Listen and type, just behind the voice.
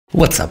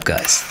What's up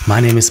guys,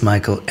 my name is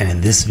Michael and in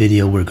this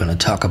video we're gonna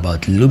talk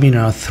about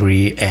Luminar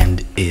 3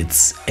 and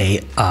its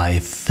AI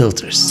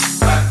filters.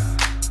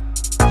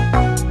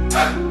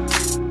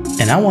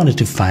 And I wanted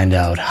to find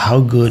out how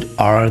good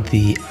are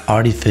the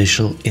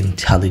artificial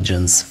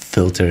intelligence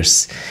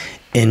filters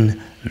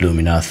in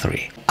Luminar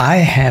 3. I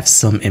have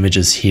some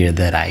images here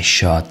that I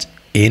shot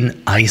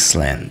in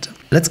Iceland.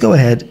 Let's go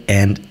ahead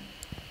and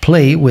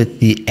play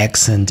with the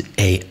Accent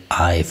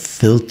AI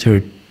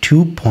filter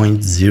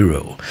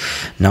 2.0.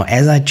 Now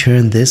as I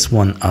turn this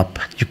one up,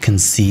 you can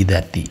see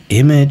that the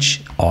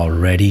image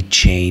already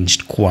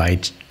changed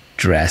quite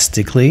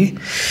drastically.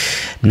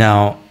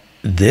 Now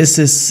this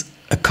is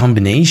a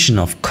combination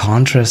of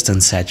contrast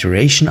and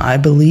saturation, I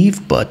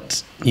believe,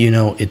 but you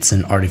know, it's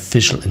an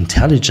artificial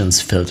intelligence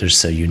filter,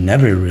 so you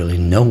never really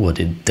know what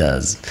it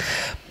does.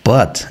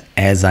 But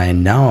as I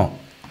now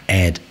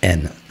add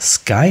an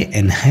sky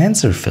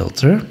enhancer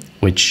filter,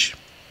 which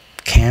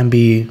can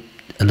be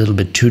a little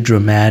bit too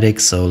dramatic,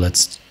 so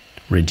let's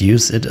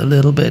reduce it a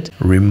little bit.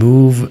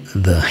 Remove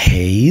the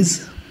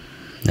haze.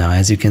 Now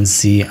as you can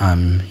see,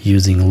 I'm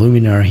using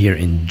Luminar here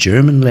in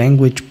German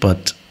language,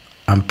 but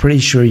I'm pretty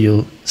sure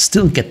you'll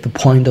still get the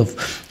point of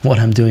what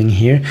I'm doing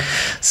here.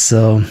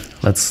 So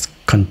let's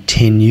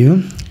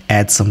continue,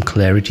 add some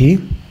clarity.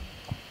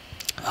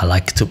 I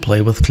like to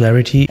play with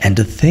clarity, and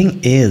the thing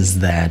is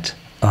that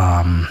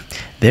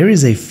there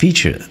is a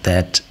feature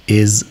that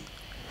is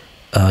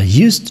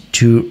used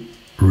to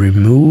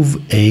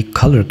remove a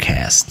color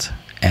cast,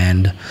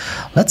 and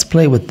let's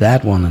play with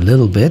that one a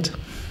little bit.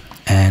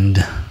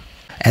 And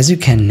as you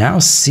can now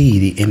see,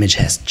 the image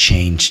has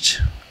changed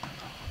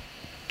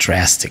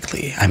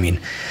drastically. I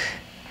mean,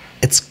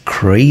 it's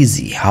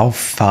crazy how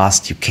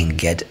fast you can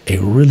get a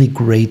really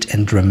great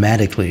and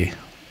dramatically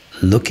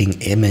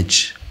looking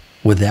image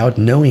without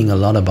knowing a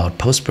lot about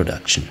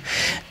post-production.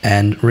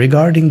 And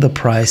regarding the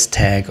price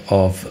tag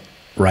of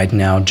right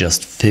now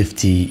just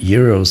 50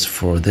 euros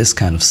for this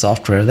kind of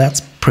software,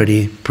 that's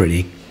pretty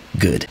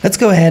good. Let's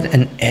go ahead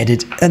and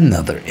edit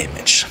another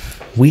image.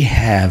 We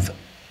have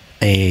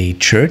a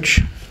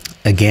church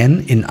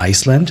again in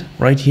Iceland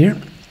right here,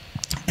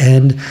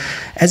 and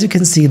as you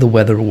can see, the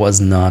weather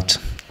was not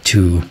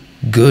too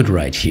good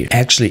right here.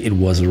 Actually, it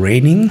was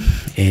raining.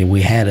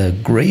 We had a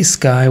gray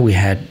sky, we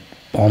had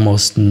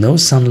almost no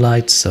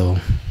sunlight, so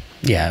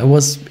yeah, it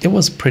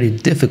was pretty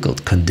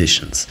difficult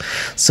conditions.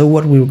 So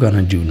what we're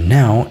gonna do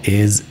now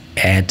is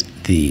add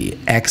the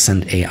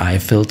Accent AI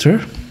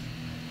filter.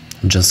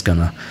 I'm just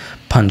gonna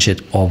punch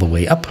it all the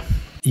way up.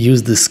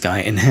 Use the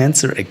sky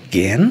enhancer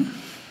again.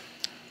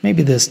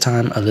 Maybe this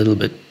time a little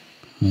bit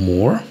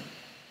more.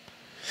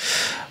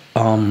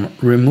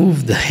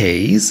 Remove the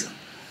haze.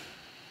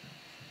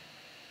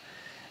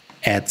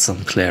 Add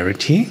some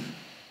clarity.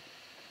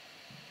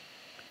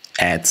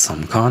 Add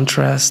some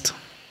contrast.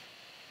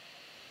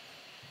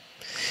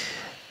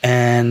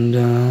 And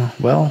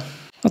well,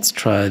 let's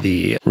try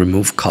the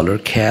remove color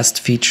cast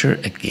feature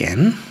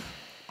again.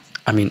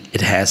 I mean, it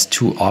has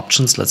two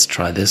options. Let's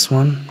try this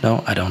one.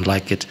 No, I don't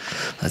like it.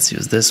 Let's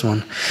use this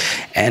one.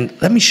 And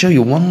let me show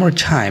you one more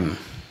time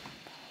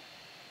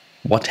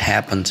what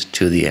happened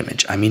to the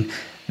image. I mean,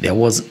 there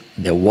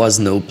was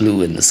no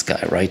blue in the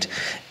sky, right?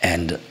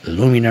 And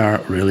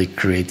Luminar really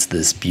creates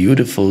this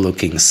beautiful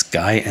looking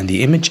sky, and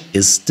the image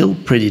is still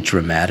pretty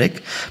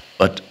dramatic,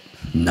 but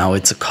now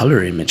it's a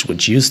color image,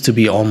 which used to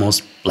be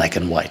almost black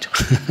and white.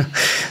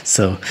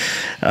 So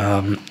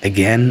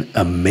again,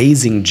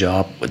 amazing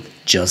job with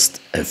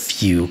just a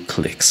few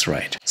clicks,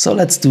 right? So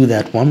let's do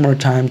that one more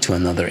time to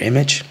another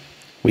image.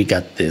 We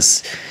got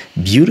this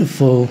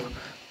beautiful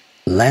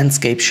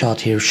landscape shot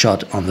here,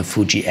 shot on the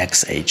Fuji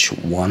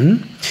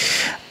X-H1.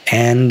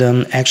 And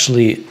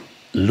actually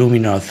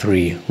Luminar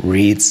 3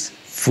 reads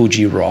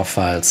Fuji RAW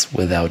files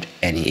without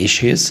any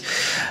issues.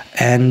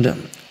 And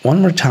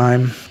one more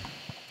time,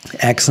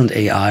 Accent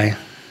AI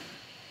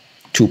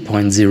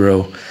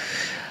 2.0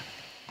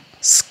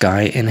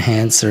 sky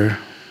enhancer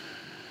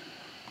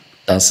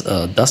does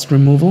dust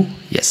removal,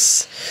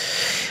 yes,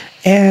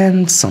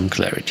 and some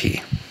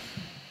clarity.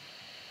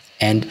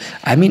 And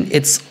I mean,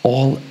 it's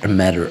all a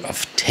matter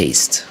of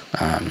taste.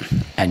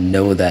 I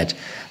know that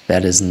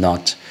that is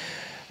not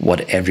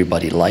what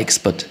everybody likes,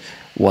 but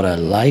what I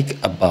like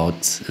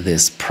about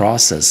this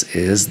process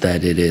is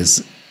that it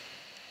is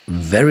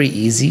very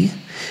easy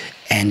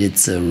and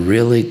it's a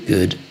really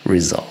good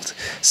result.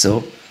 So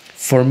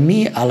for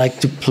me, I like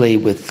to play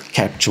with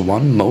Capture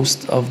One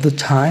most of the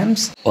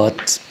times,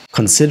 but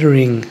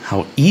considering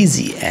how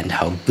easy and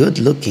how good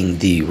looking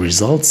the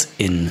results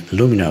in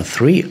Luminar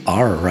 3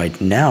 are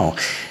right now,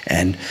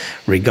 and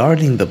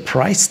regarding the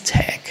price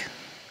tag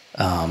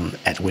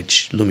at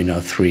which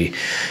Luminar 3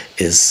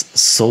 is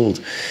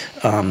sold,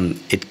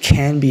 it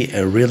can be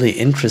a really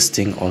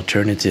interesting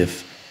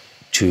alternative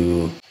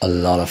to a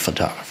lot of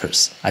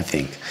photographers, I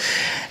think.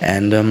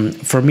 And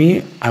for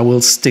me, I will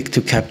stick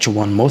to Capture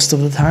One most of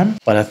the time,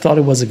 but I thought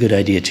it was a good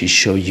idea to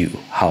show you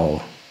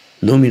how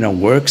Luminar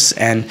works.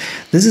 And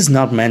this is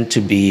not meant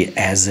to be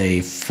as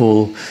a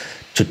full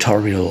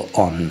tutorial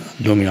on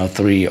Luminar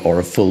 3 or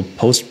a full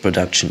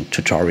post-production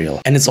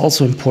tutorial. And it's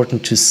also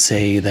important to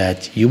say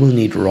that you will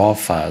need raw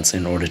files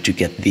in order to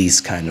get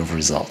these kind of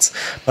results.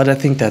 But I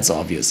think that's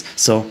obvious.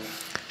 So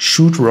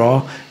shoot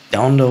raw,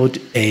 download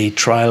a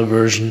trial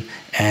version,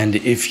 and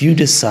if you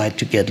decide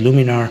to get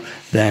Luminar,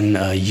 then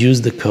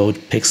use the code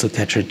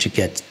Pixelcatcher to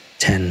get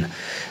 $10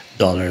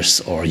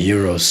 or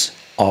euros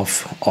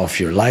off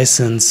your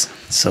license,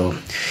 so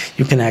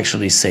you can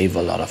actually save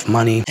a lot of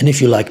money. And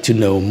if you like to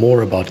know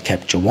more about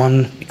Capture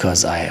One,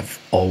 because I have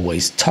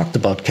always talked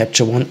about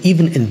Capture One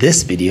even in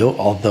this video,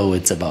 although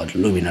it's about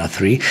Luminar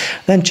 3,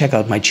 then check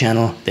out my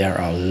channel. There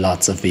are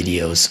lots of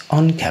videos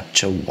on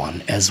Capture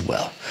One as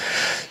well.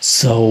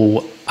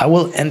 So I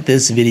will end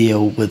this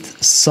video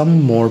with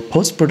some more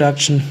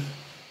post-production.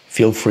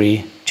 Feel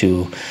free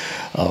to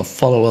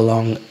follow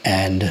along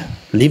and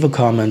leave a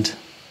comment,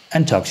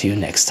 and talk to you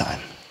next time.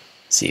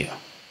 See you.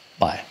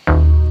 Bye.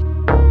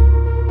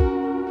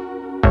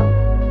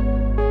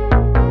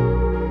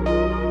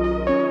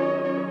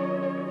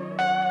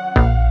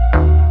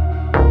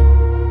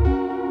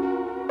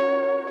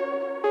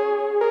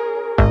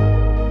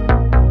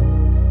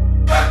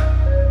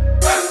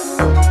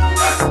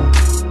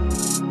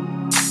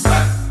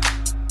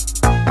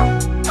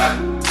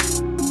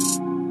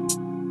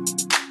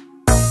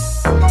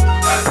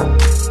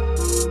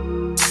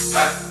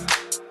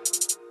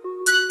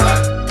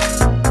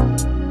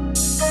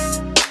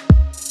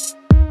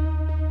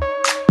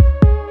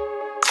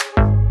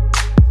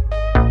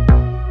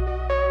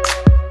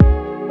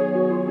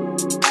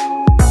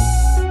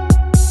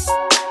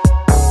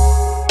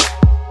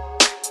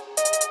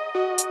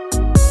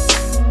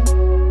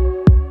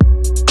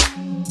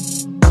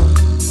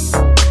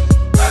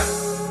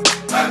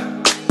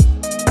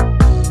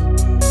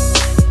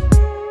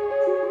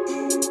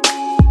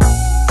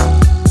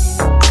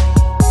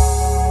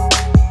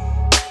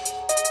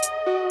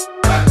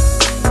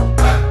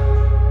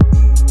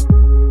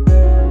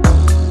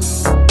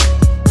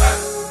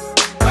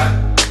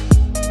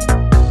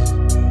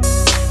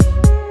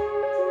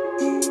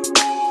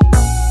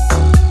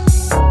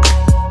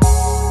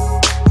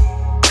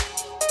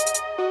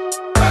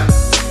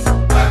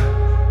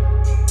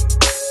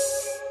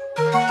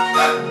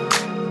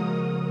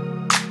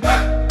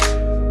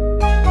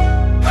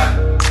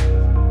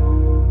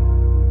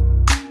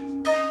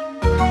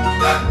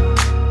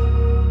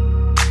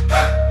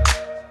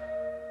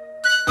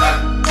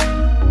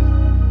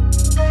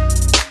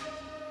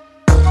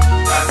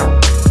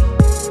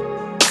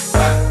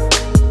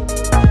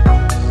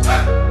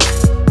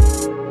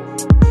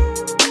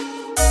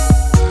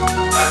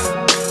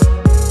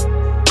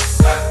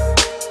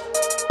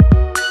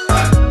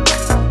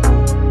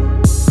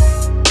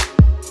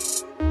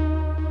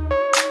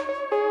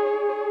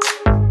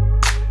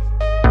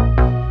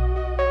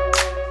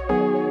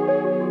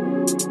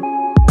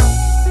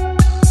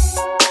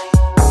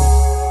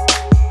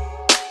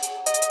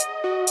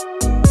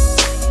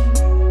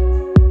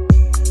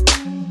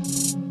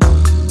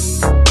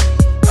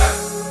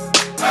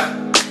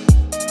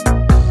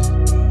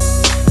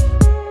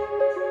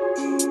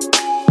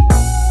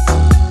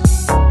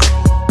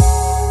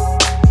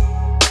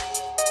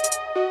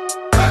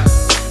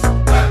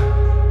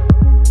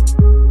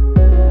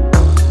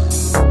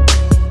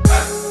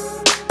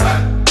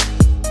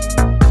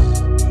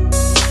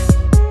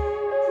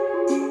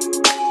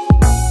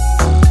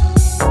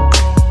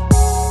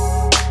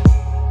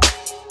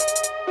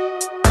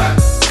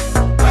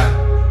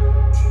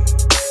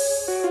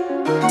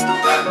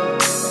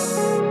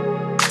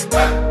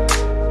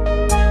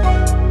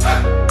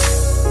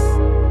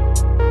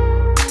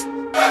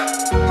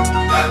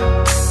 Bye.